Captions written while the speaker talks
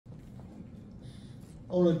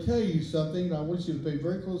I want to tell you something. I want you to pay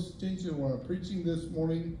very close attention to what I'm preaching this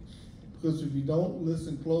morning, because if you don't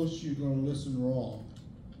listen close, you're going to listen wrong.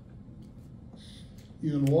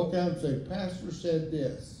 You're going to walk out and say, Pastor said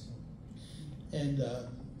this. And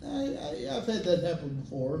I've had that happen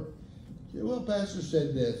before. Well, Pastor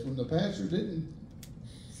said this. When the pastor didn't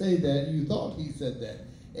say that, you thought he said that.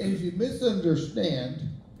 And if you misunderstand,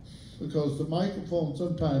 because the microphone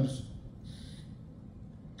sometimes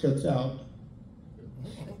cuts out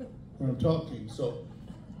when I'm talking. So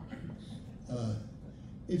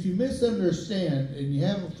if you misunderstand and you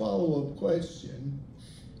have a follow-up question,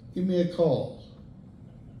 give me a call.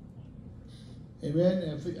 Amen.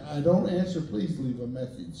 If I don't answer, please leave a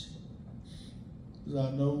message, because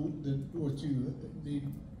I know that what you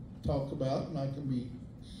need to talk about, and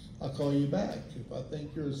I'll call you back. If I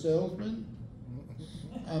think you're a salesman,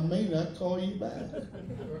 I may not call you back.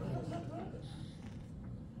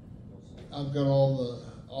 I've got all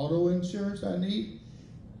the auto insurance I need.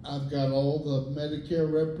 I've got all the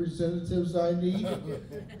Medicare representatives I need.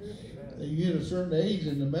 You get a certain age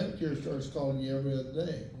and the Medicare starts calling you every other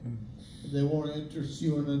day. They want to interest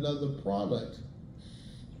you in another product.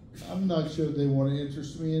 I'm not sure they want to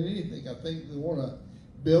interest me in anything. I think they want to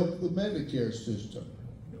build the Medicare system.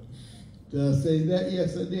 Did I say that?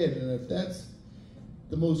 Yes, I did. And if that's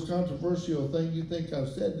the most controversial thing you think I've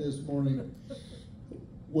said this morning,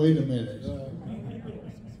 wait a minute.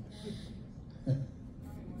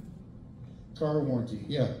 Car warranty,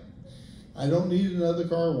 yeah. I don't need another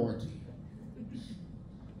car warranty.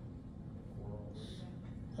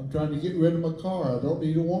 I'm trying to get rid of my car. I don't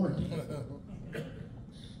need a warranty.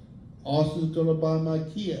 Austin's going to buy my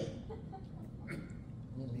Kia.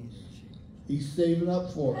 He's saving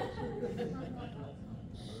up for it.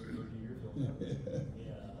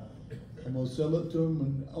 I'm going to sell it to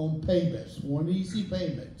him on payments. One easy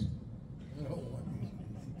payment.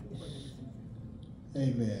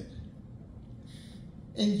 Amen.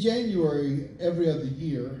 In January, every other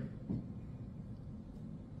year,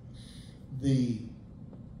 the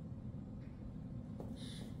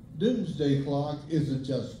doomsday clock is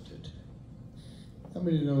adjusted. How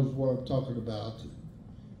many knows what I'm talking about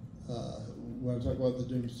when I talk about the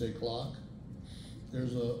doomsday clock?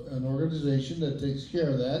 There's an organization that takes care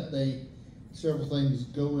of that. Several things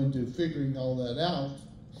go into figuring all that out,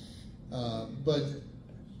 but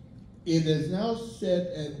it is now set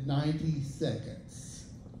at 90 seconds.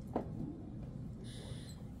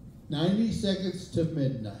 90 seconds to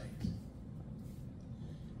midnight.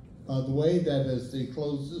 By the way, that is the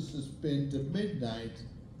closest it's been to midnight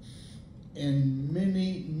in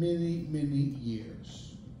many, many, many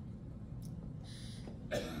years.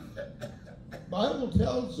 The Bible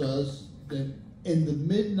tells us that in the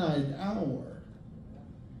midnight hour,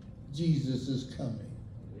 Jesus is coming.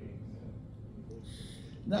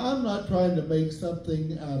 Now, I'm not trying to make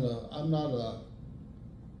something I'm not a,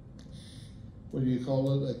 what do you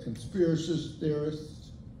call it, a conspiracy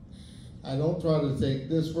theorist. I don't try to take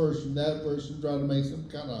this verse and that verse and try to make some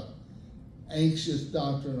kind of anxious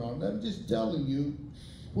doctrine on it. I'm just telling you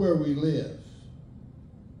where we live.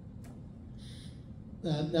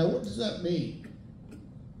 Now what does that mean?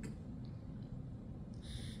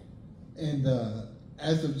 And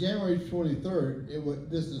as of January 23rd,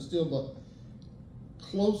 this is still the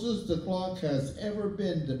closest the clock has ever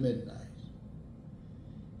been to midnight.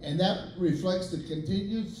 And that reflects the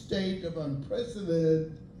continued state of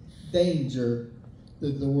unprecedented danger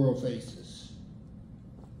that the world faces.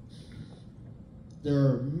 There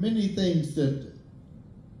are many things that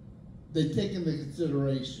they take into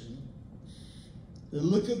consideration. They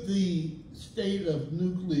look at the state of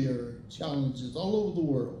nuclear challenges all over the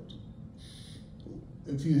world.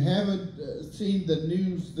 If you haven't seen the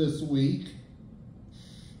news this week,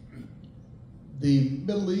 the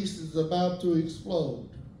Middle East is about to explode.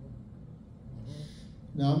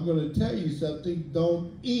 Now, I'm going to tell you something.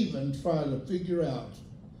 Don't even try to figure out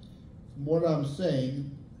from what I'm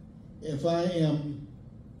saying if I am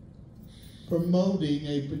promoting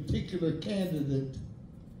a particular candidate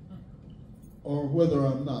or whether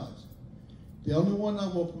I'm not. The only one I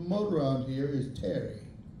will promote around here is Terry.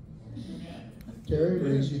 Terry,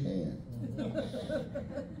 raise your hand.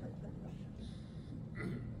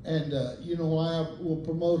 And you know why I will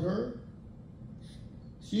promote her?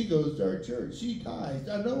 She goes to our church. She tithes.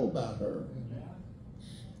 I know about her.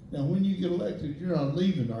 Now, when you get elected, you're not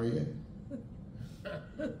leaving, are you?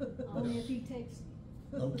 Only if he takes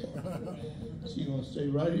me. Okay. She's going to stay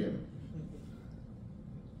right here.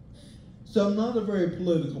 So I'm not a very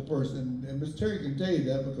political person, and Ms. Terry can tell you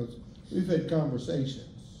that because we've had conversations.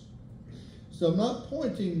 So I'm not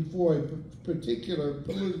pointing for a particular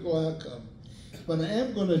political outcome. But I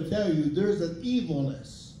am going to tell you, there's an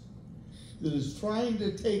evilness that is trying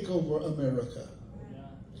to take over America.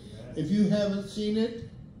 If you haven't seen it,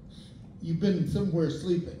 you've been somewhere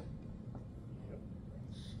sleeping.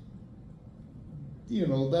 You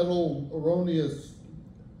know, that old erroneous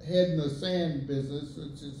head in the sand business,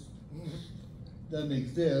 it just doesn't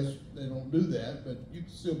exist. They don't do that, but you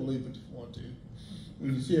can still believe it if you want to.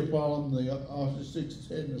 When you see a problem, the officer sticks his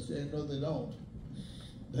head in the sand. No, they don't.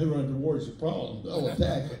 They run towards the problem. They'll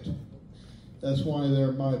attack it. That's why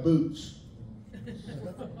they're my boots.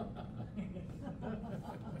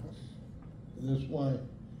 That's why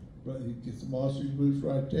you get some ostrich boots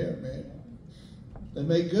right there, man. They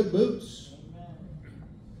make good boots.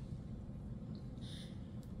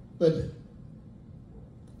 But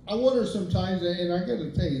I wonder sometimes, and I got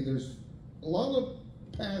to tell you, there's a lot of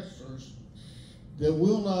pastors that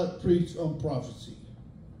will not preach on prophecy.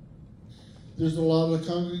 There's a lot of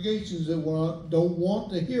congregations that don't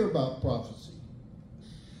want to hear about prophecy.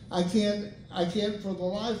 I can't for the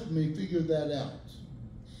life of me figure that out.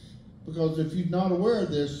 Because if you're not aware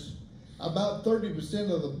of this, about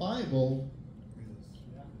 30% of the Bible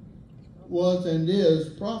was and is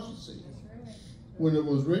prophecy. When it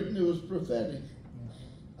was written, it was prophetic.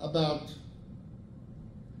 About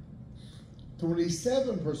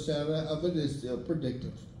 27% of it is still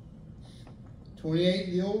predictive. 28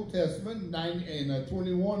 in the Old Testament,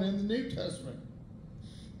 21 in the New Testament.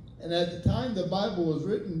 And at the time the Bible was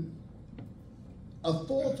written, a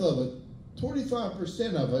fourth of it,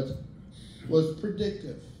 25% of it, was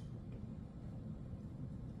predictive.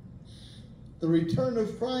 The return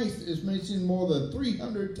of Christ is mentioned more than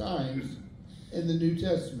 300 times in the New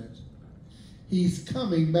Testament. He's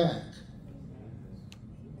coming back.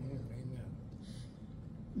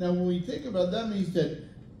 Now, when we think about it, that means that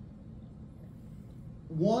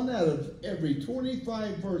 1 out of every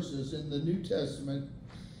 25 verses in the New Testament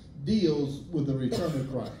deals with the return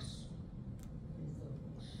of Christ.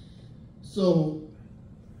 So,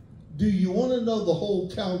 do you want to know the whole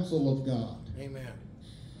counsel of God? Amen.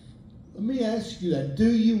 Let me ask you that. Do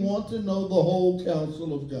you want to know the whole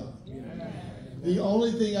counsel of God? Amen. The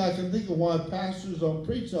only thing I can think of why pastors don't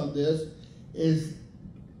preach on this is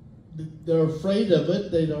they're afraid of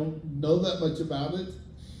it. They don't know that much about it.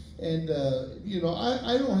 And,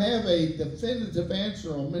 I don't have a definitive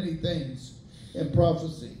answer on many things in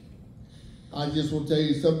prophecy. I just will tell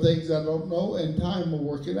you some things I don't know, and time will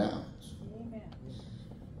work it out. Amen.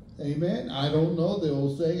 Amen. I don't know the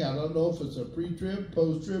old saying. I don't know if it's a pre-trib,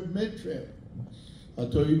 post-trib, mid-trib. I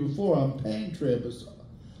told you before, I'm pan-trib. It's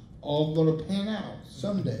all going to pan out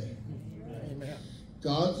someday. Amen.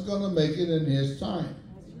 God's going to make it in His time.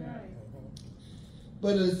 That's right.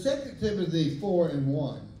 But in 2 Timothy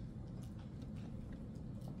 4:1,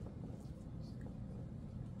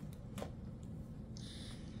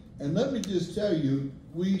 and let me just tell you,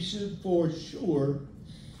 we should for sure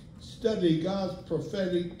study God's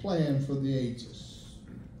prophetic plan for the ages.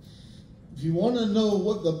 If you want to know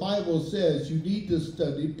what the Bible says, you need to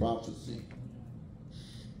study prophecy.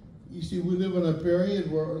 You see, we live in a period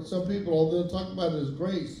where some people, all they'll talk about is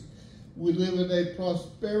grace. We live in a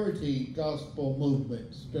prosperity gospel movement.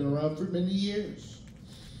 It's been around for many years.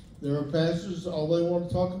 There are pastors, all they want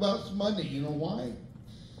to talk about is money. You know why?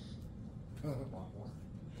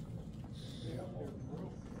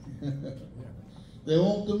 They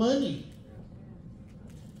want the money.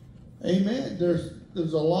 Amen.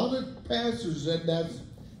 There's a lot of pastors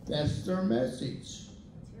that's their message.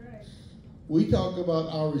 That's right. We talk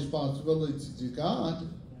about our responsibilities to God,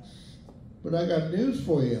 but I got news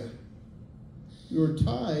for you. Your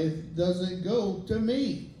tithe doesn't go to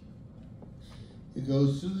me. It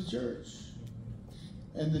goes to the church.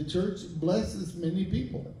 And the church blesses many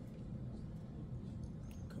people.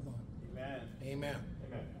 Come on. Amen. Amen.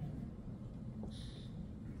 Amen.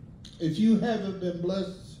 If you haven't been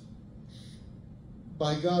blessed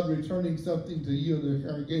by God returning something to you in the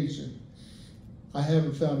congregation, I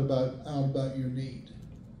haven't found out about your need.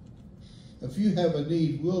 If you have a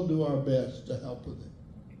need, we'll do our best to help with it.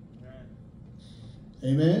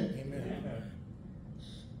 Amen? Amen. Amen.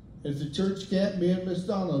 If the church can't, me and Miss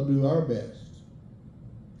Donna will do our best.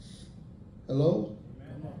 Hello?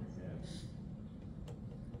 Amen.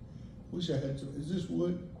 Wish I had some. Is this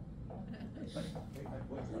wood?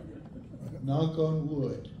 Knock on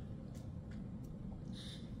wood.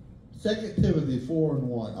 2 Timothy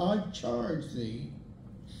 4:1. I charge thee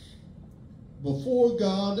before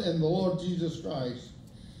God and the Lord Jesus Christ,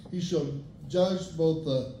 He shall judge both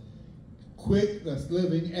the quick, that's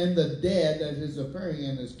living, and the dead at His appearing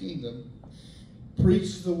in His kingdom.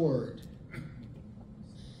 Preach the word.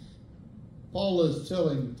 Paul is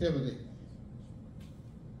telling Timothy,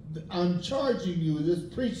 I'm charging you with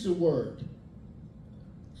this, preach the word.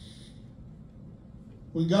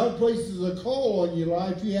 When God places a call on your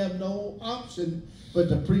life, you have no option but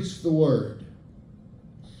to preach the word.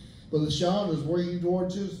 Brother Sean is working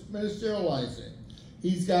towards his ministerial license.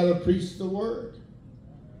 He's got to preach the word.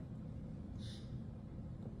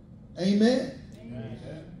 Amen.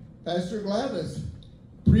 Amen. Pastor Gladys,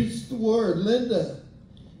 preach the word. Linda,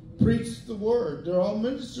 preach the word. They're all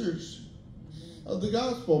ministers of the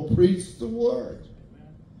gospel. Preach the word.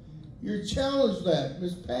 You're challenged that,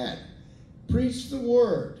 Miss Pat. Preach the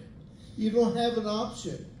word. You don't have an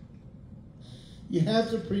option. You have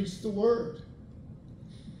to preach the word.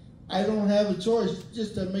 I don't have a choice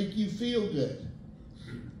just to make you feel good.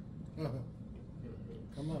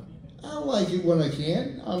 Come on. I like it when I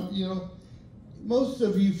can. Most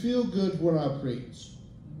of you feel good when I preach.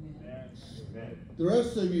 Amen. The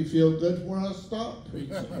rest of you feel good when I stop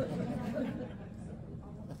preaching.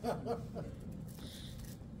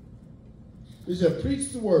 He said,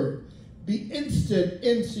 preach the word. Be instant,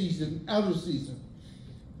 in season, out of season.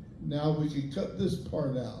 Now we can cut this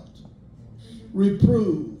part out.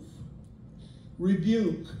 Reprove,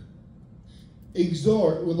 rebuke,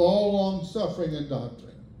 exhort with all long suffering and doctrine.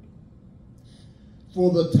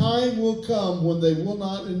 For the time will come when they will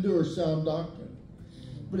not endure sound doctrine,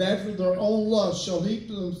 but after their own lust shall heap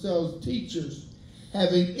to themselves teachers,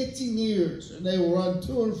 having itching ears, and they will run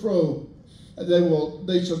to and fro, and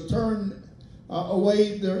they shall turn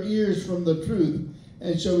away their ears from the truth,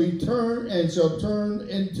 and shall turn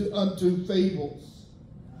unto fables.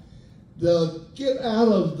 They'll get out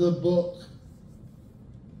of the book.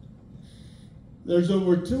 There's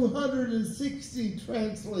over 260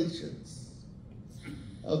 translations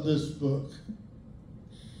of this book.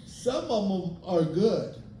 Some of them are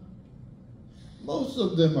good. Most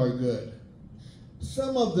of them are good.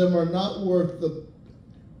 Some of them are not worth the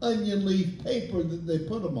onion leaf paper that they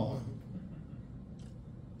put them on.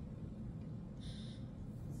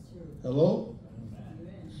 Hello?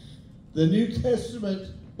 The New Testament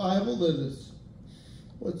Bible that is,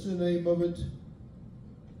 what's the name of it?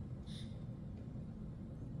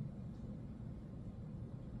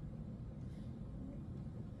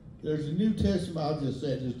 There's a New Testament, I'll just say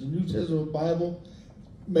it, there's a New Testament Bible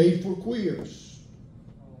made for queers.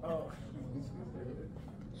 Oh.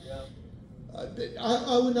 Yeah.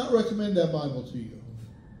 I would not recommend that Bible to you.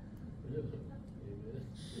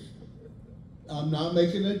 I'm not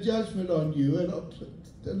making a judgment on you, and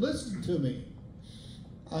listen to me.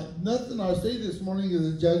 Nothing I say this morning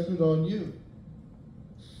is a judgment on you.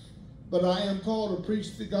 But I am called to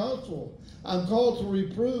preach the gospel. I'm called to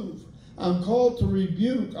reprove. I'm called to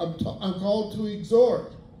rebuke. I'm called to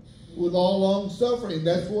exhort with all long suffering.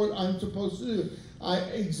 That's what I'm supposed to do. I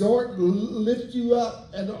exhort, lift you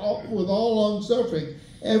up, and with all long suffering.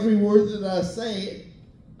 Every word that I say,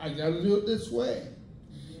 I got to do it this way.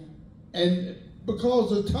 And because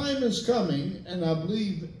the time is coming, and I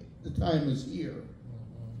believe the time is here,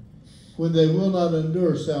 when they will not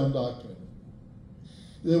endure sound doctrine.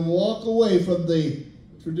 They will walk away from the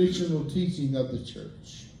traditional teaching of the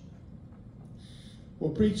church.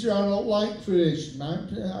 Well, preacher, I don't like tradition.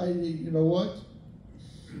 You know what?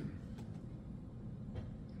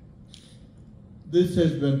 This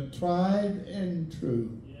has been tried and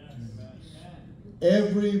true.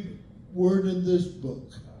 Every word in this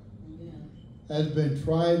book has been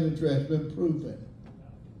tried and true, has been proven.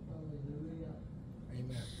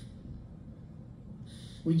 Amen.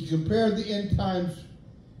 When you compare the end times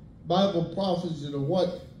Bible prophecy to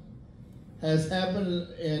what has happened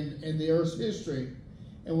in the earth's history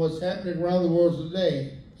and what's happening around the world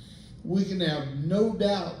today, we can have no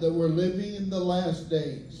doubt that we're living in the last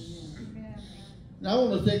days. Now I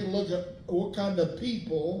want to take a look at what kind of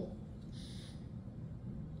people.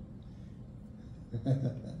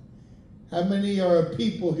 How many are a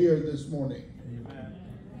people here this morning? Amen.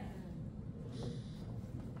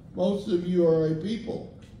 Most of you are a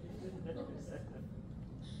people.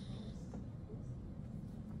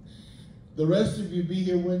 The rest of you be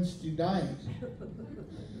here Wednesday night,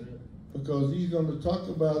 because he's going to talk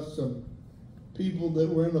about some people that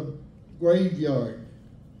were in a graveyard,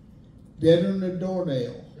 dead on a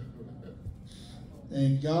doornail,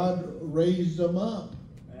 and God raised them up.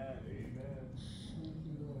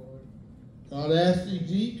 God asked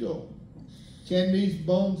Ezekiel, can these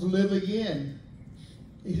bones live again?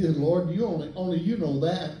 He said, Lord, only you know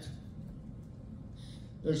that.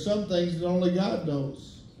 There's some things that only God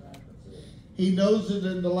knows. He knows that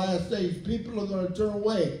in the last days, people are going to turn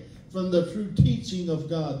away from the true teaching of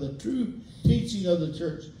God, the true teaching of the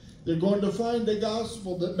church. They're going to find a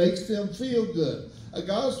gospel that makes them feel good, a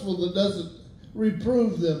gospel that doesn't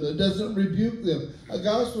reprove them, that doesn't rebuke them, a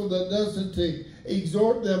gospel that doesn't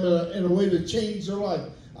exhort them in a way to change their life.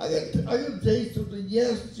 I got to tell you something.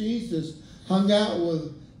 Yes, Jesus hung out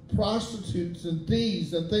with prostitutes and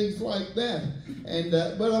thieves and things like that. And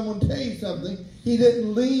but I'm going to tell you something. He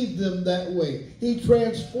didn't leave them that way. He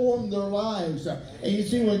transformed their lives. And you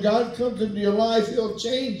see, when God comes into your life, He'll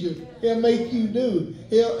change you. He'll make you new.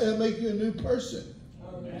 He'll make you a new person.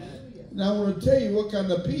 Now I want to tell you what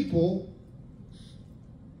kind of people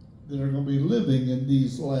that are going to be living in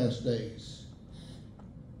these last days.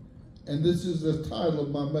 And this is the title of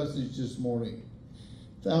my message this morning,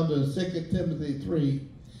 found in 2 Timothy 3.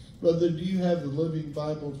 Brother, do you have the Living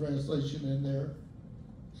Bible translation in there?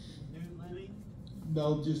 New Living?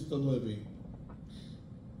 No, just the Living.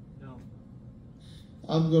 No.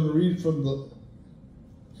 I'm going to read from the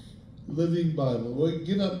Living Bible. Well,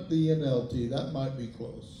 get up the NLT. That might be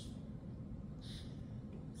close.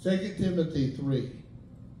 2 Timothy 3.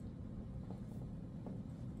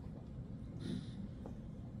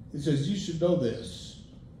 It says, you should know this.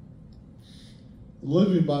 The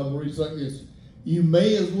Living Bible reads like this. You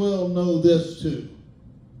may as well know this too.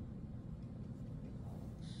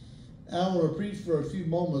 I want to preach for a few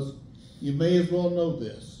moments. You may as well know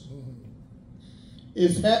this.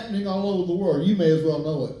 It's happening all over the world. You may as well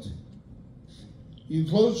know it. You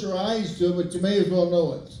close your eyes to it, but you may as well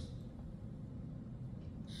know it.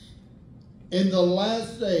 In the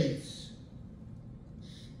last days,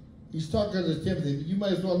 he's talking to Timothy. You may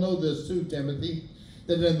as well know this too, Timothy,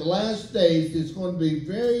 that in the last days it's going to be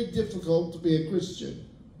very difficult to be a Christian.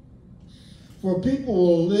 For people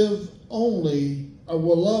will live only, or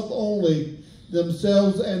will love only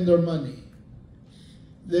themselves and their money.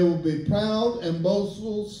 They will be proud and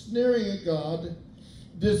boastful, sneering at God,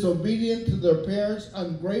 disobedient to their parents,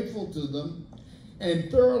 ungrateful to them,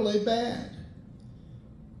 and thoroughly bad.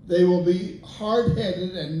 They will be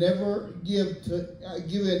hard-headed and never give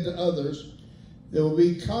in to others. They will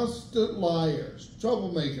be constant liars,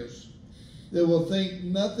 troublemakers. They will think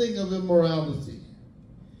nothing of immorality.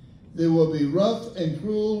 They will be rough and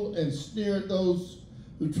cruel and sneer at those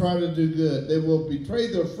who try to do good. They will betray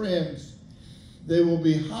their friends. They will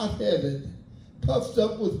be hot-headed, puffed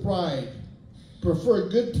up with pride, prefer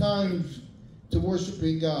good times to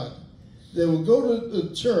worshiping God. They will go to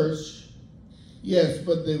the church, yes,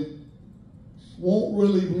 but they won't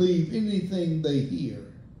really believe anything they hear.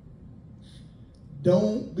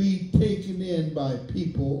 Don't be taken in by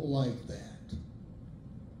people like that.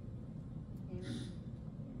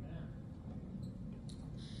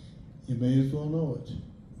 You may as well know it.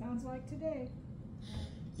 Sounds like today.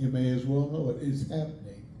 You may as well know it. It's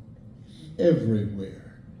happening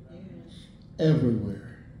everywhere.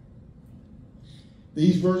 Everywhere.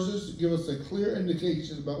 These verses give us a clear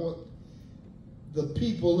indication about what the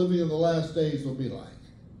people living in the last days will be like.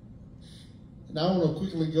 Now I want to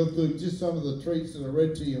quickly go through just some of the traits that I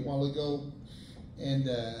read to you a while ago and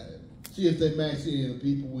see if they match any of the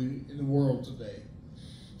people in the world today.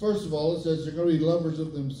 First of all, it says they're going to be lovers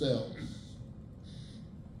of themselves.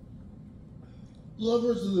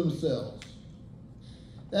 Lovers of themselves.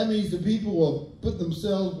 That means the people will put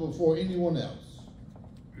themselves before anyone else.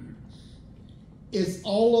 It's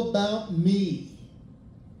all about me.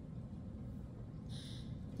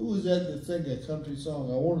 Who was that sang a country song?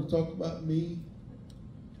 I want to talk about me.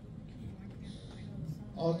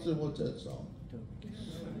 Austin, what's that song?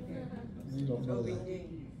 You don't know that.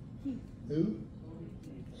 Who?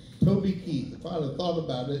 Toby Keith. If I'd have thought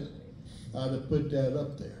about it, I'd have put that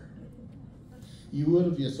up there. You would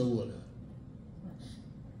have? Yes, I would have.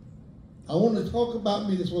 I want to talk about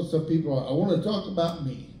me. That's what some people are. I want to talk about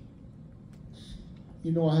me.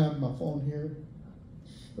 You know, I have my phone here.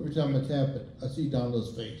 Every time I tap it, I see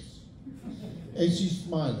Donna's face. And she's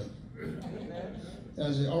smiling. And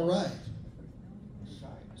I say, all right.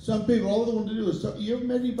 Some people, all they want to do is talk. You ever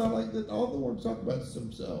met anybody like that? All they want to talk about is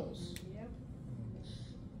themselves. Yep.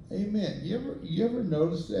 Amen. You ever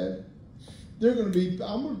notice that? They're going to be,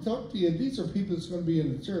 I'm going to talk to you. These are people that's going to be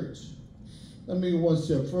in the church. Let me go one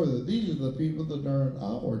step further. These are the people that are in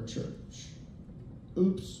our church.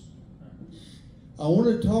 Oops. I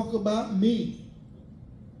want to talk about me.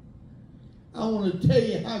 I want to tell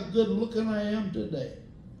you how good looking I am today.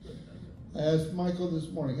 I asked Michael this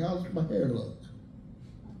morning, how's my hair look?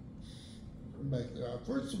 Back there.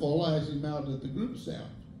 First of all, I asked him how did the group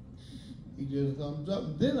sound. He did a thumbs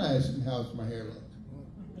up. Then I asked him how's my hair look.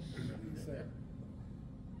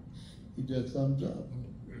 He did a thumbs up.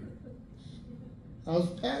 How's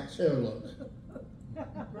Pat's hair look?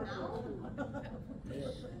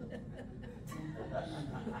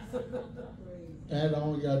 Pat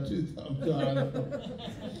only got 2 thumbs on.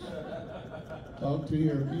 Talk to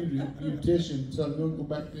your beautician, so I'm going to go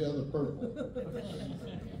back to the other purple.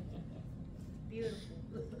 Beautiful.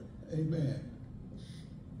 Amen.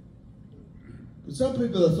 But some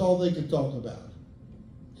people, that's all they can talk about.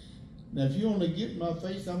 Now, if you want to get in my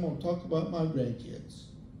face, I'm going to talk about my grandkids.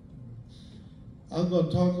 I'm going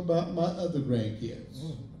to talk about my other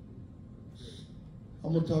grandkids.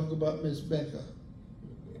 I'm going to talk about Miss Becca.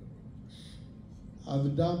 I've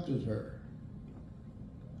adopted her.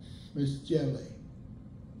 Miss Jelly.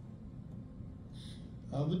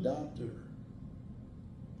 I've adopted her.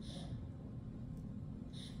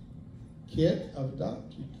 Kit, I've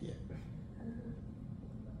adopted Kit.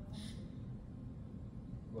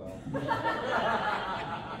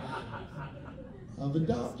 I've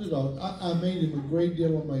adopted all. I made him a great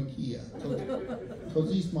deal of my Kia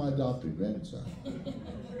because he's my adopted grandson.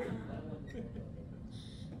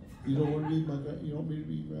 You don't want to be you don't want me to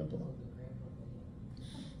be grandpa?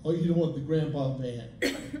 Oh, you don't want the grandpa van.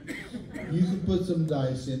 You can put some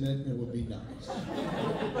dice in it and it would be nice.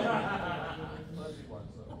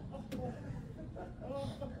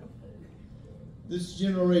 This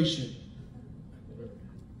generation,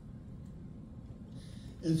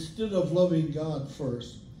 instead of loving God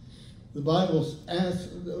first, the Bible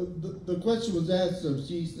asked, the question was asked of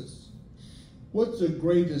Jesus, what's the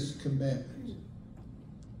greatest commandment?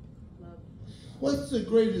 What's the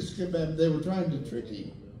greatest commandment? They were trying to trick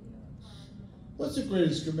him. What's the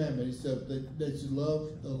greatest commandment? He said that you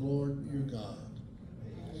love the Lord your God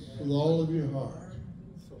with all of your heart,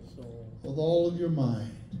 with all of your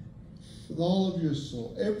mind, with all of your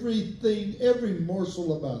soul. Everything, every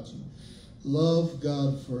morsel about you. Love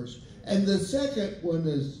God first. And the second one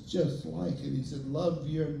is just like it. He said, love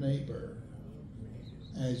your neighbor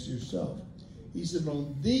as yourself. He said,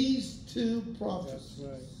 on these two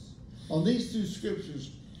prophecies, on these two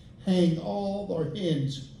scriptures, hang all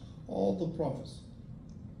the prophets.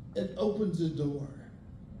 It opens the door.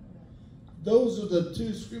 Those are the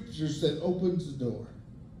two scriptures that opens the door.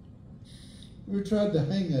 You ever tried to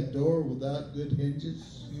hang a door without good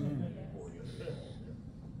hinges?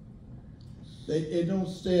 They don't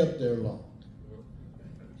stay up there long.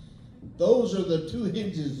 Those are the two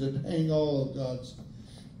hinges that hang all of God's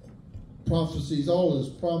prophecies, all his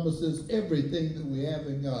promises, everything that we have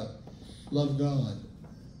in God. Love God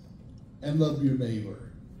and love your neighbor.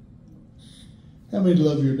 How many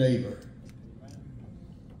love your neighbor?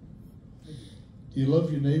 Do you love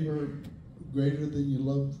your neighbor greater than you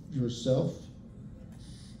love yourself?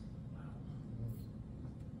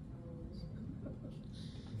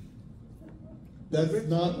 That's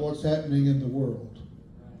not what's happening in the world.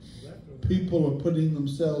 People are putting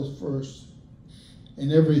themselves first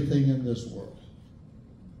in everything in this world.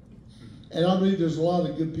 And I believe there's a lot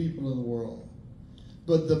of good people in the world.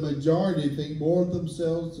 But the majority think more of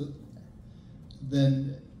themselves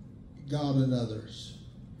than God and others.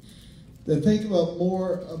 They think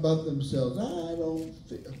more about themselves. I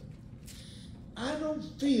don't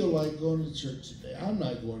feel like going to church today. I'm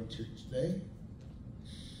not going to church today.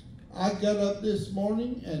 I got up this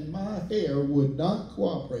morning and my hair would not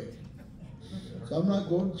cooperate. So I'm not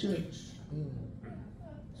going to church.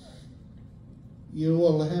 You know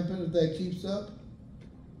what will happen if that keeps up?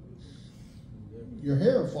 Your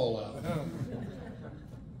hair will fall out.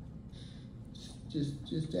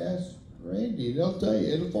 Just ask Randy. They'll tell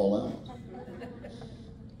you it'll fall out.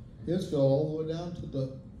 His fell all the way down to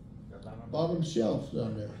the bottom shelf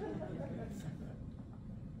down there.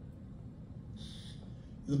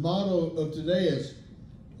 The motto of today is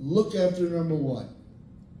look after number one.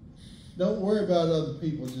 Don't worry about other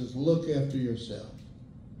people, just look after yourself.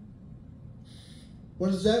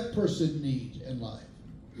 What does that person need in life?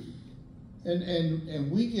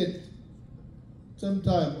 And we get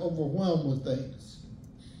sometimes overwhelmed with things.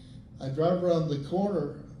 I drive around the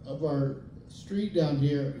corner of our street down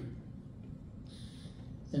here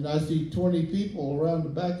and I see 20 people around the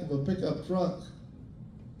back of a pickup truck.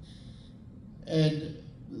 And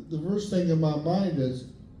the first thing in my mind is,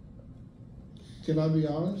 can I be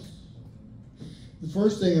honest? The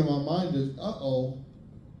first thing in my mind is, uh-oh,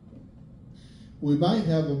 we might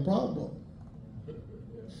have a problem.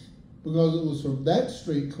 Because it was from that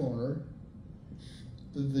street corner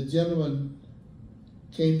that the gentleman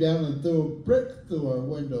came down and threw a brick through our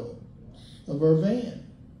window of our van,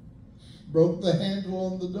 broke the handle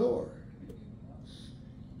on the door,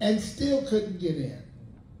 and still couldn't get in.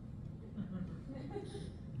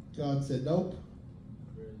 God said, nope.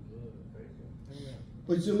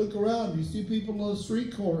 But you look around, you see people on the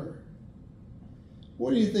street corner.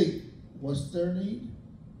 What do you think? What's their need?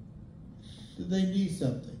 Do they need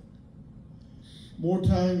something? More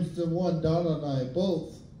times than one, Donna and I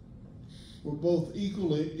both We're both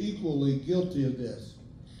equally guilty of this.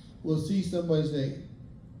 We'll see somebody say,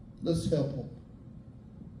 let's help them.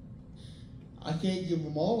 I can't give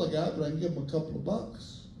them all I got, but I can give them a couple of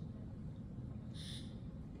bucks.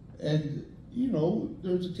 And, you know,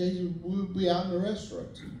 there's occasions we'll be out in a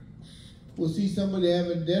restaurant. We'll see somebody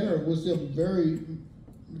having dinner. We'll see them very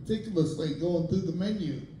meticulously going through the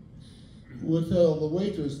menu. We'll tell the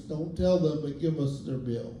waitress, don't tell them, but give us their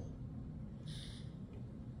bill.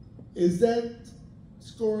 Is that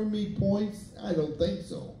scoring me points? I don't think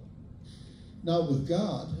so. Not with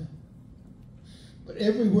God. But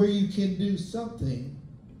everywhere you can do something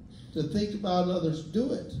to think about others,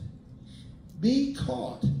 do it. Be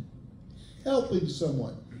caught helping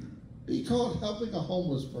someone. Be caught helping a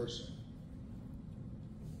homeless person.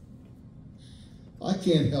 I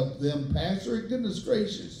can't help them, Pastor. Goodness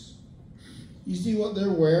gracious. You see what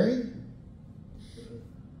they're wearing?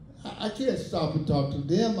 I can't stop and talk to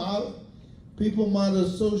them. People might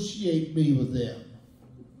associate me with them.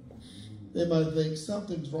 They might think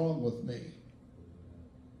something's wrong with me.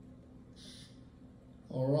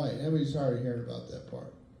 All right. Everybody's tired of hearing about that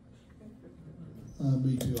part.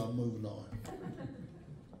 Me too. I'm moving on.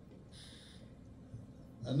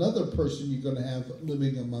 Another person you're going to have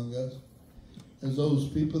living among us is those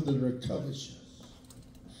people that are covetous.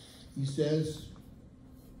 He says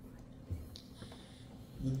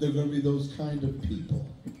that they're going to be those kind of people.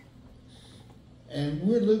 And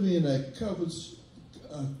we're living in a covetous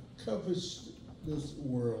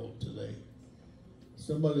world today.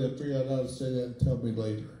 Somebody will figure out how to say that and tell me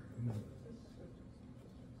later.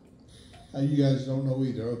 You guys don't know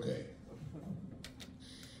either, okay.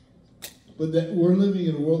 But that we're living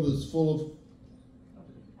in a world that's full of,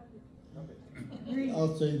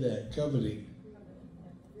 I'll say that, coveting.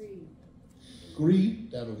 Greed,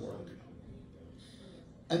 that'll work.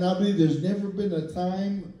 And I believe there's never been a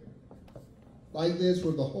time like this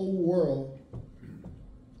where the whole world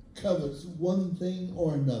covets one thing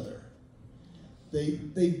or another.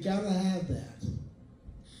 They've got to have that.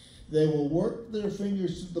 They will work their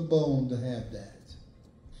fingers to the bone to have that.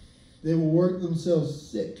 They will work themselves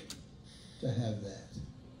sick to have that.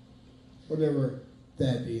 Whatever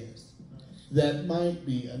that is. That might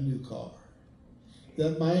be a new car.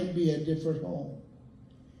 That might be a different home.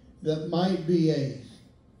 That might be a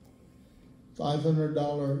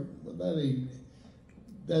 $500,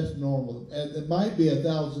 that's normal. And it might be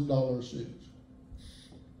 $1,000 suit.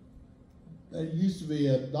 That used to be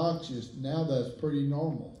obnoxious. Now that's pretty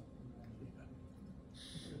normal.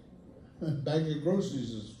 A bag of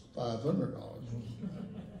groceries is $500.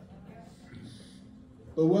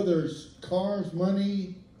 But whether it's cars,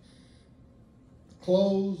 money,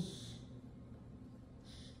 clothes,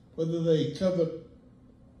 whether they covet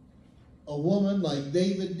a woman like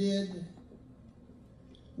David did,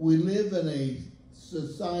 we live in a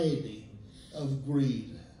society of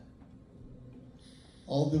greed.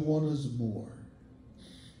 All they want is more.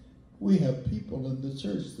 We have people in the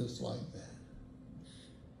church that's like that.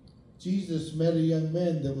 Jesus met a young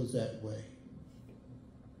man that was that way.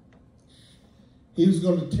 He was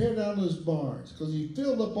going to tear down his barns because he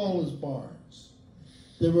filled up all his barns.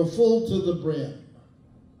 They were full to the brim.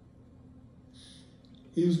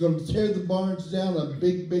 He was going to tear the barns down and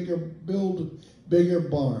build bigger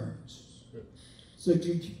barns so he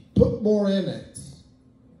could put more in it.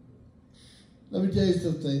 Let me tell you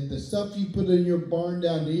something. The stuff you put in your barn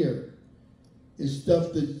down here is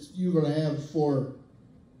stuff that you're going to have for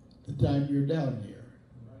the time you're down here.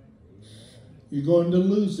 You're going to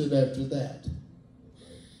lose it after that.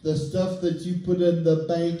 The stuff that you put in the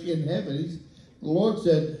bank in heaven, the Lord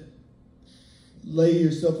said, lay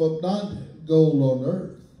yourself up not gold on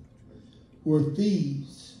earth, where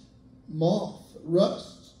thieves, moth,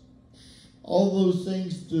 rust, all those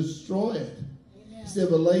things destroy it. He said,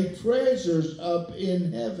 but lay treasures up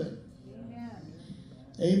in heaven. Amen.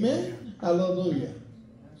 Amen. Hallelujah.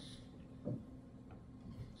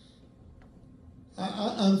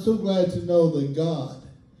 I'm so glad to know that God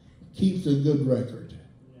keeps a good record.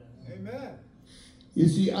 Amen. You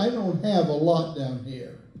see, I don't have a lot down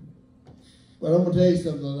here. But I'm going to tell you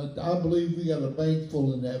something. I believe we got a bank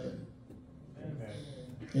full in heaven. Amen.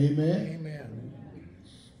 Amen. Amen.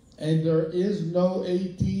 And there is no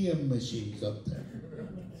ATM machines up there.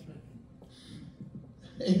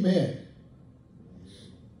 Amen.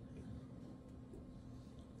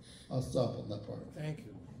 I'll stop on that part. Thank you.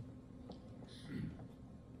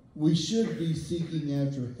 We should be seeking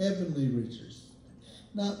after heavenly riches,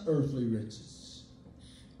 not earthly riches.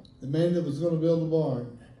 The man that was going to build a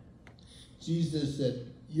barn, Jesus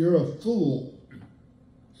said, you're a fool.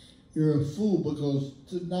 You're a fool because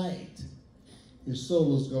tonight your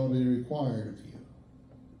soul is going to be required of you.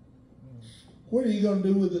 What are you going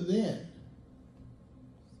to do with it then?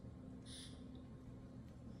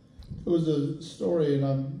 There was a story, and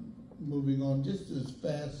I'm moving on just as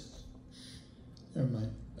fast. Never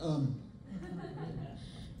mind.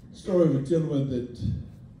 Story of a gentleman that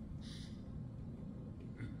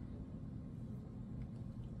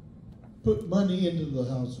put money into the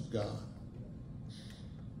house of God.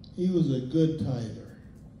 He was a good tither,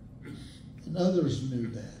 and others knew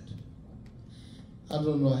that. I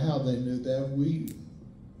don't know how they knew that. We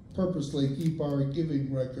purposely keep our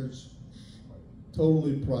giving records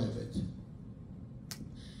totally private.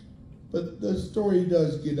 But the story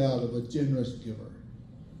does get out of a generous giver.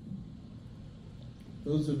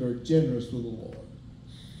 Those that are generous with the Lord.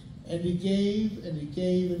 And he gave, and he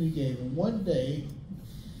gave, and he gave. And one day,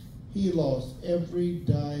 he lost every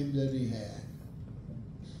dime that he had.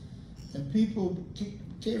 And people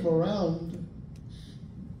came around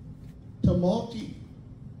to mock him.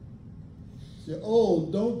 Say, oh,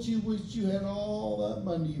 don't you wish you had all that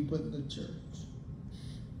money you put in the church?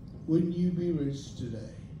 Wouldn't you be rich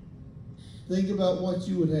today? Think about what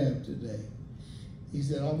you would have today. He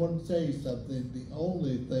said, I want to tell you something. The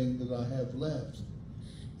only thing that I have left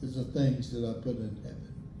is the things that I put in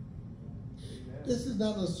heaven. Amen. This is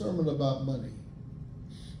not a sermon about money.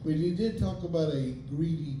 But he did talk about a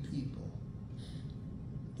greedy people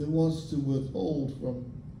that wants to withhold from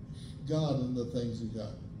God and the things of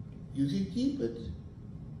God. You can keep it.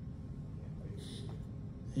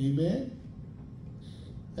 Amen?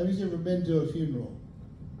 Have you ever been to a funeral?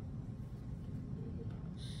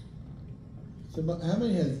 So how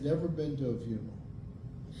many has never been to a funeral?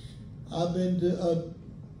 I've been to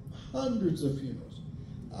hundreds of funerals.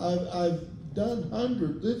 I've done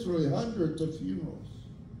literally hundreds of funerals.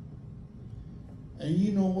 And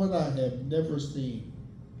you know what I have never seen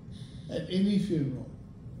at any funeral?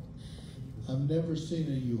 I've never seen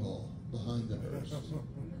a U-Haul behind the hearse.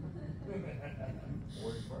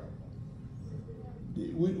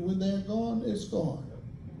 When they're gone, it's gone.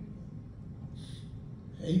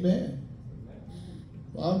 Amen.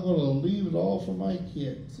 Well, I'm going to leave it all for my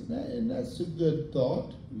kids. And that's a good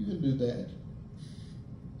thought. You can do that.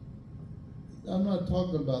 I'm not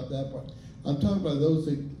talking about that part. I'm talking about those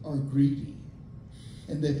that are greedy.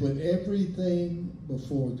 And they put everything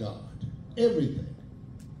before God. Everything.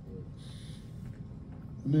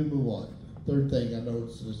 Let me move on. Third thing I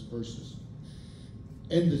noticed in this verses.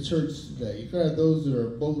 In the church today, you can have those that are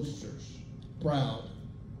boasters, proud.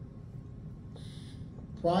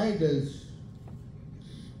 Pride is,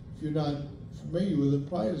 if you're not familiar with it,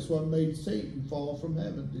 pride is what made Satan fall from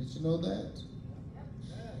heaven. Did you know that?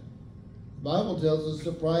 The Bible tells us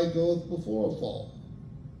that pride goeth before a fall.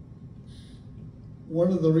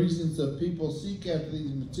 One of the reasons that people seek after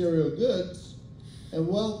these material goods and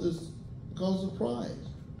wealth is because of pride.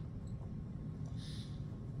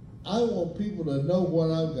 I want people to know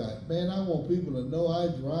what I've got. Man, I want people to know I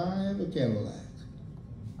drive a Cadillac.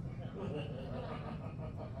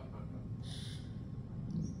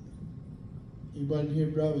 Anybody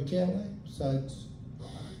here drive a Cadillac besides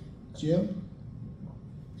Jim?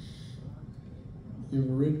 You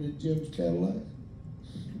ever ridden in Jim's Cadillac?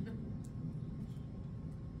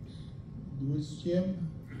 Which Jim?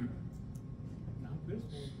 Not this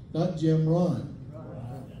one. Not Jim, Ron.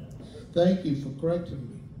 Thank you for correcting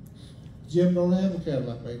me. Jim don't have a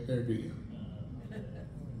Cadillac back there, do you?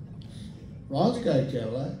 Ron's got a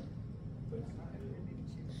Cadillac.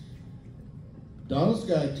 Donna's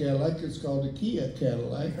got a Cadillac. It's called a Kia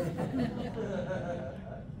Cadillac.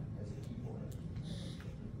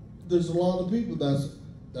 There's a lot of people,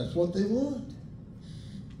 that's what they want.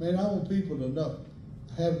 Man, I want people to know.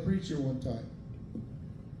 I had a preacher one time.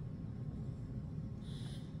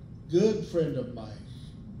 Good friend of mine.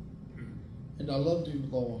 And I loved him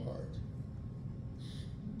with all my heart.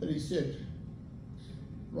 But he said,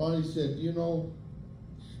 Ronnie said, you know,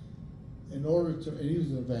 in order to, and he was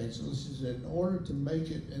an evangelist, he said, in order to make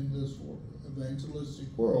it in this evangelistic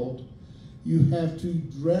world, you have to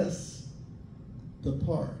dress the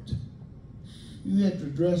part. You have to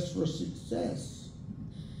dress for success.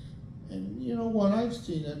 And you know what, I've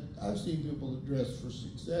seen people that dress for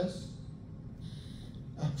success.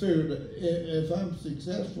 I figured that if I'm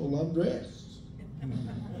successful, I'm dressed.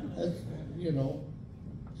 That's, you know,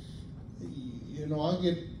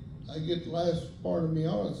 I get the last part of me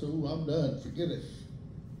on, so I'm done. Forget it.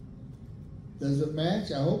 Does it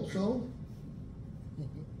match? I hope so.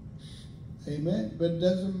 Amen. But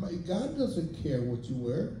God doesn't care what you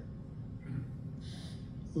wear.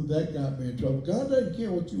 Well, that got me in trouble. God doesn't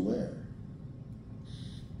care what you wear.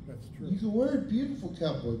 That's true. You can wear beautiful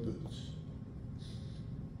cowboy boots.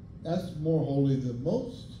 That's more holy than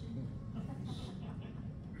most.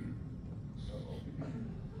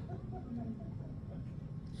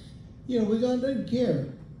 You know, God doesn't care.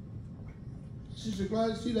 Sister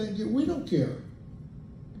Gladys, she doesn't care. We don't care.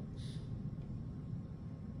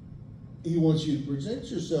 He wants you to present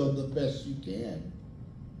yourself the best you can.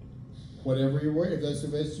 Whatever you're wearing, if that's the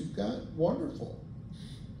best you've got, wonderful.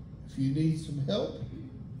 If you need some help,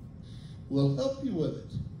 we'll help you with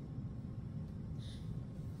it.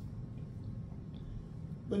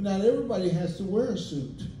 But not everybody has to wear a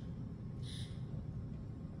suit.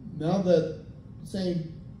 Now that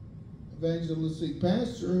same evangelistic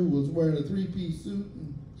pastor who was wearing a three-piece suit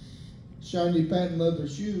and shiny patent leather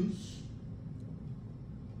shoes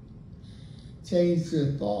changed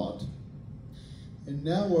his thought and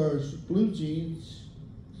now wears blue jeans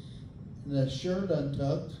and a shirt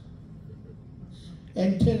untucked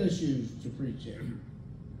and tennis shoes to preach in.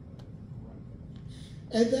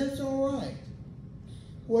 And that's all right.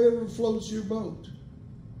 Whatever floats your boat.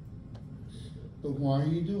 But why are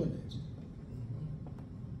you doing it?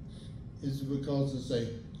 Is it because they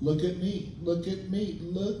say, look at me, look at me,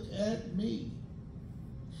 look at me?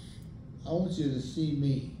 I want you to see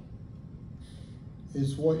me.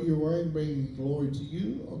 Is what you're wearing bringing glory to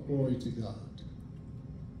you or glory to God?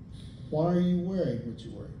 Why are you wearing what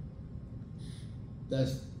you're wearing?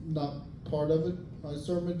 That's not part of it. My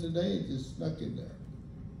sermon today is just snuck in there.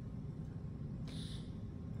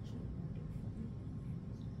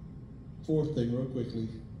 Fourth thing, real quickly.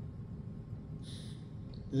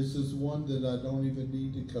 This is one that I don't even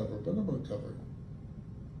need to cover, but I'm going to cover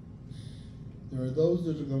it. There are those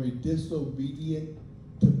that are going to be disobedient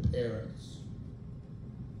to parents.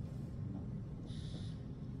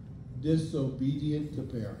 Disobedient to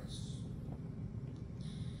parents.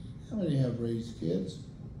 How many have raised kids?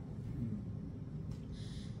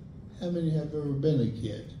 How many have ever been a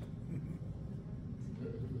kid?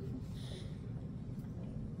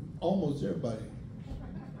 Almost everybody.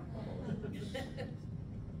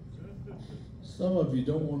 Some of you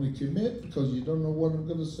don't want to commit because you don't know what I'm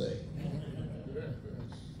going to say.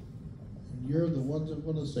 And you're the ones I'm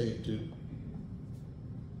going to say it to.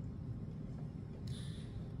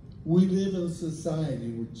 We live in a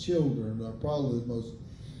society where children are probably the most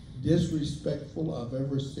disrespectful I've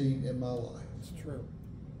ever seen in my life. That's true.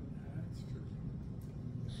 That's true.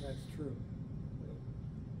 That's true.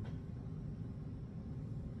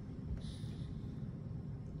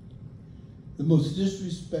 The most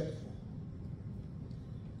disrespectful.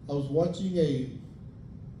 I was watching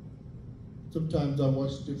sometimes I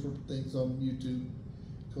watch different things on YouTube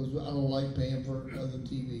because I don't like paying for other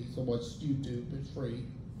TV, so I watch YouTube. It's free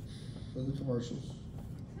for the commercials.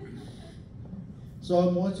 So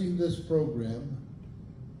I'm watching this program,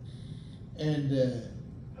 and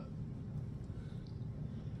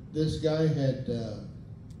this guy had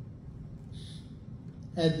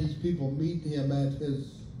these people meet him at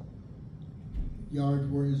his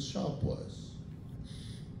yard where his shop was.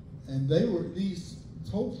 And this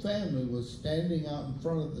whole family was standing out in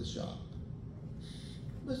front of the shop.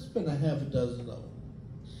 Must have been a half a dozen of them.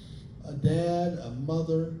 A dad, a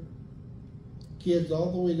mother, kids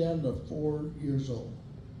all the way down to 4 years old.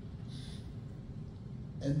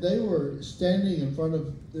 And they were standing in front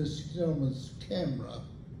of this gentleman's camera,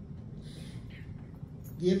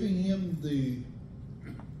 giving him the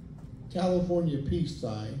California peace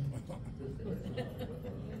sign,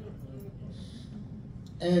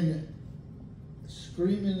 and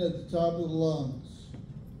screaming at the top of the lungs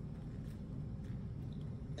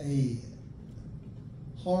a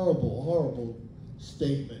horrible, horrible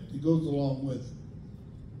statement that goes along with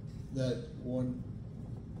that one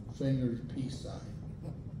fingered peace sign.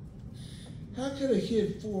 How could a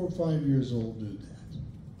kid 4 or 5 years old do that?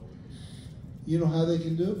 You know how they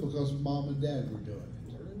can do it? Because mom and dad were doing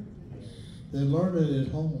it. They learned it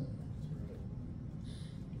at home.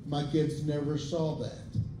 My kids never saw that.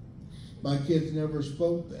 My kids never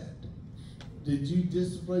spoke that. Did you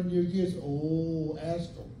discipline your kids? Oh,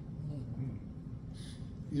 ask them.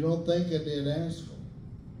 You don't think I did ask them.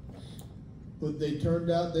 But they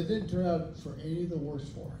didn't turn out for any the worse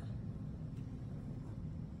for it.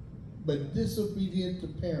 But disobedient to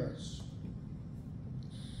parents.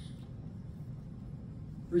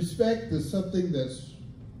 Respect is something that's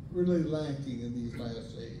really lacking in these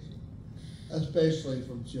last days, especially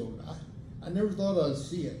from children. I never thought I'd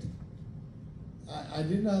see it. I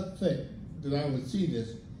did not think that I would see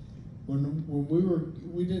this when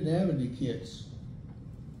we didn't have any kids.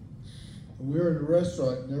 We were in a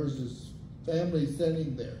restaurant and there was this family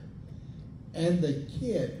sitting there, and the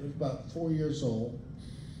kid was about 4 years old,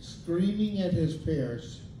 screaming at his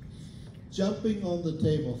parents jumping on the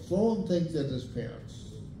table, throwing things at his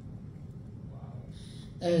parents,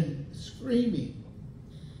 and screaming.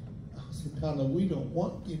 I said, Donna, we don't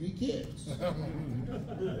want any kids.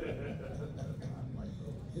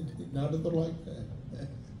 None of them like that.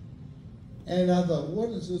 And I thought, what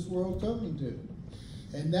is this world coming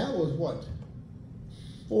to? And that was what?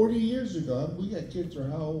 40 years ago. We got kids are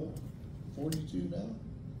how old? 42 now?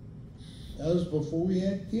 That was before we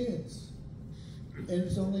had kids. And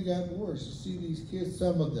it's only gotten worse. To see these kids,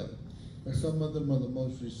 some of them are the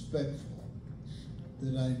most respectful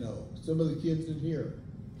that I know. Some of the kids in here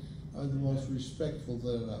are the most respectful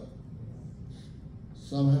that I know.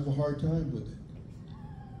 Some have a hard time with it.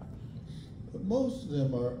 But most of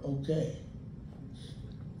them are okay.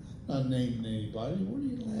 I'm not naming anybody. What are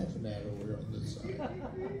you laughing at over here on this side?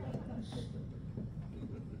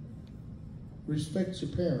 Respect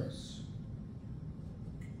your parents.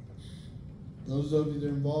 Those of you that are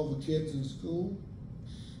involved with kids in school,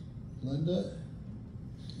 Linda,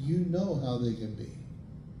 you know how they can be.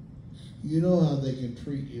 You know how they can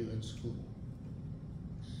treat you in school.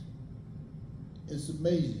 It's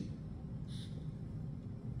amazing.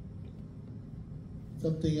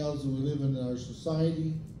 Something else that we live in our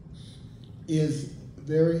society is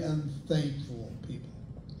very unthankful people.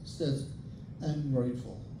 It says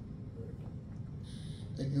ungrateful.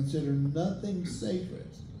 They consider nothing sacred.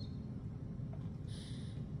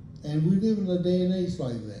 And we live in a day and age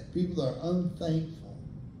like that. People are unthankful.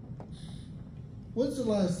 When's the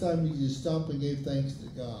last time you just stopped and gave thanks to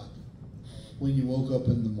God when you woke up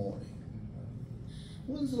in the morning?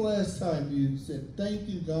 When's the last time you said, thank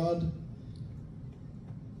you, God,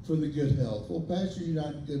 for the good health? Well, Pastor, you're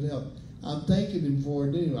not in good health. I'm thanking him for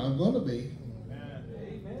it anyway. I'm going to be. Amen.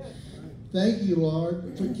 Thank you,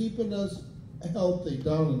 Lord, for keeping us healthy,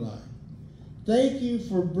 Don and I. Thank you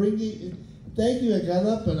for bringing... Thank you, I got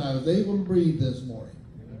up and I was able to breathe this morning.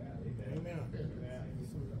 Amen.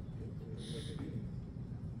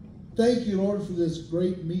 Thank you, Lord, for this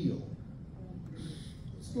great meal.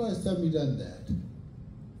 When's the last time you done that?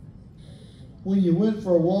 When you went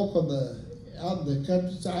for a walk out in the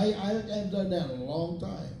countryside, I haven't done that in a long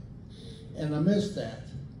time. And I missed that.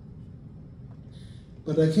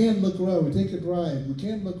 But I can look around. We take a drive. We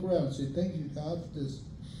can look around and say, thank you, God, for this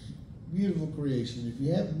beautiful creation. If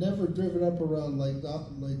you have never driven up around Lake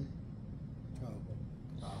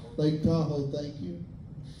Tahoe, thank you.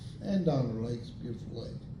 And Donner Lake's a beautiful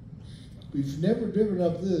lake. If you've never driven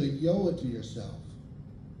up there, you owe it to yourself.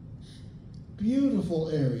 Beautiful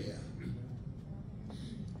area.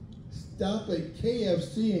 Stop at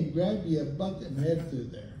KFC and grab you a bucket and head through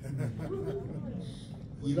there.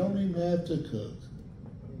 You don't even have to cook.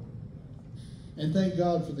 And thank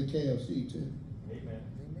God for the KFC too. Amen.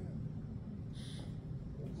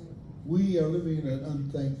 We are living in an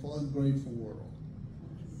unthankful, ungrateful world.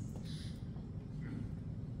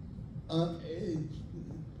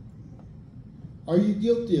 Are you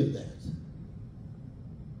guilty of that?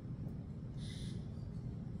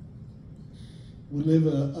 We live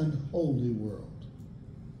in an unholy world.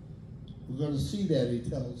 We're going to see that, he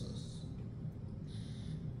tells us.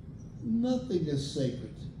 Nothing is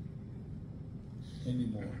sacred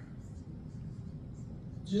anymore.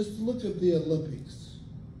 Just look at the Olympics.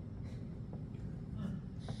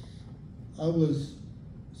 I was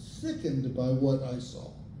sickened by what I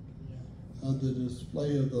saw of the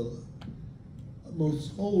display of the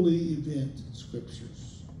most holy event in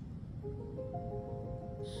Scriptures.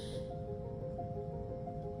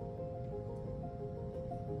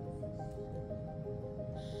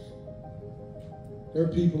 There are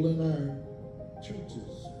people in our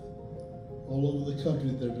churches all over the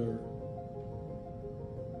country that are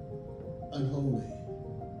unholy.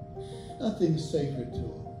 Nothing's sacred to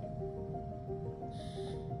them.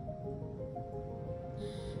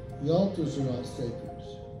 The altars are not sacred.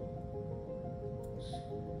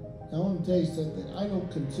 Now, I want to tell you something. I don't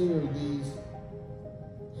consider these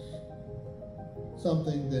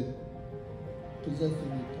something that possesses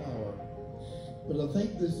any power. But I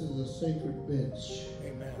think this is a sacred bench.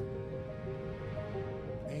 Amen.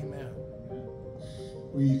 Amen.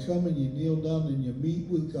 Where you come and you kneel down and you meet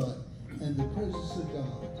with God. And the presence of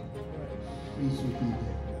God meets with you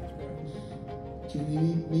there. Can you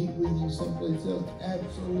meet with you someplace else?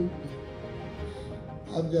 Absolutely.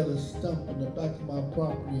 I've got a stump in the back of my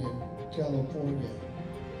property in California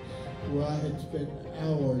where I had spent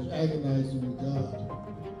hours agonizing with God,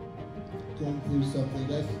 going through something.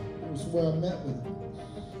 That was where I met with him.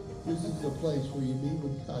 This is the place where you meet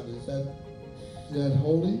with God. Is that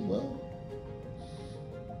holy? Well,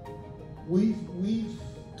 we've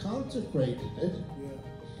consecrated it.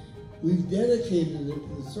 We've dedicated it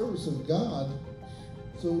to the service of God.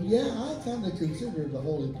 So yeah, I kind of consider it a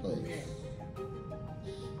holy place.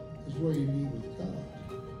 It's where you meet with God.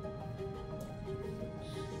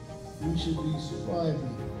 We should be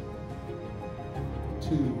striving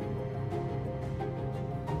to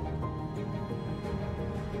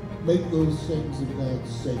make those things of God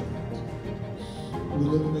sacred. We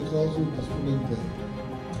live in a culture that's been in vain.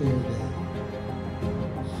 Tear it down.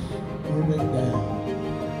 Burn it down.